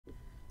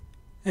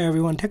Hey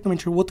everyone,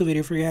 Technomentary with the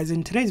video for you guys.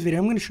 In today's video,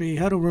 I'm going to show you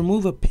how to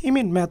remove a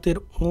payment method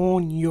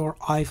on your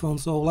iPhone.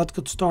 So let's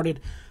get started.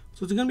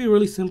 So it's going to be a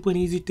really simple and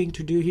easy thing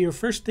to do here.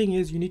 First thing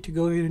is you need to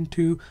go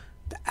into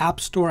the App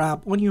Store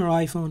app on your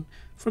iPhone.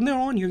 From there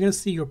on, you're going to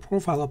see your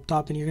profile up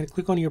top and you're going to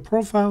click on your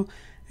profile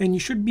and you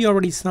should be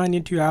already signed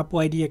into your Apple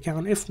ID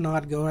account. If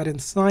not, go ahead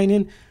and sign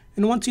in.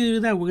 And once you do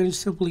that, we're going to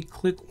simply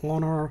click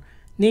on our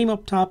name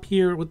up top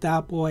here with the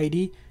Apple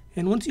ID.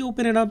 And once you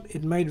open it up,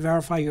 it might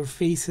verify your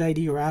Face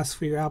ID or ask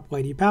for your Apple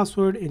ID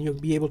password, and you'll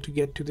be able to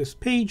get to this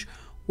page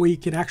where you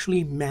can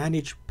actually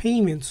manage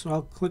payments. So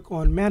I'll click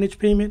on Manage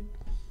Payment.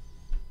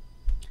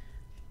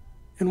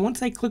 And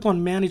once I click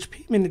on Manage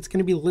Payment, it's going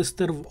to be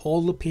listed of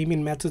all the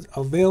payment methods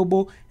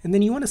available. And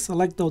then you want to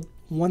select the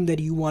one that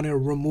you want to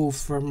remove.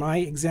 For my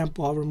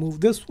example, I'll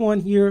remove this one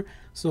here.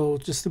 So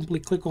just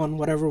simply click on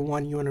whatever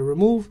one you want to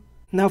remove.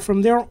 Now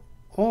from there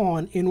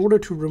on, in order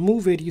to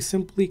remove it, you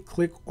simply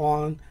click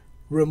on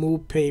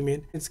Remove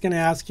Payment. It's going to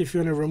ask if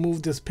you want to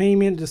remove this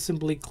payment. Just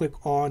simply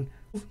click on,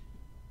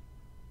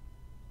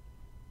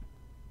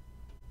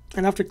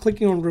 and after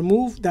clicking on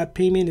remove, that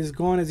payment is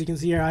gone. As you can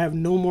see here, I have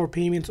no more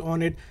payments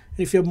on it.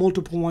 If you have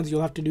multiple ones,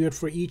 you'll have to do it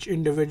for each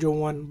individual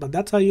one, but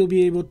that's how you'll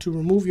be able to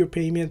remove your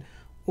payment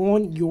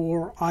on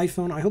your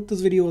iPhone. I hope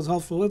this video was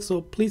helpful. If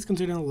so, please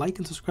consider the like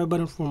and subscribe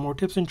button for more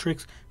tips and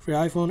tricks for your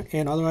iPhone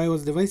and other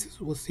iOS devices.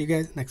 We'll see you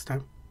guys next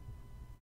time.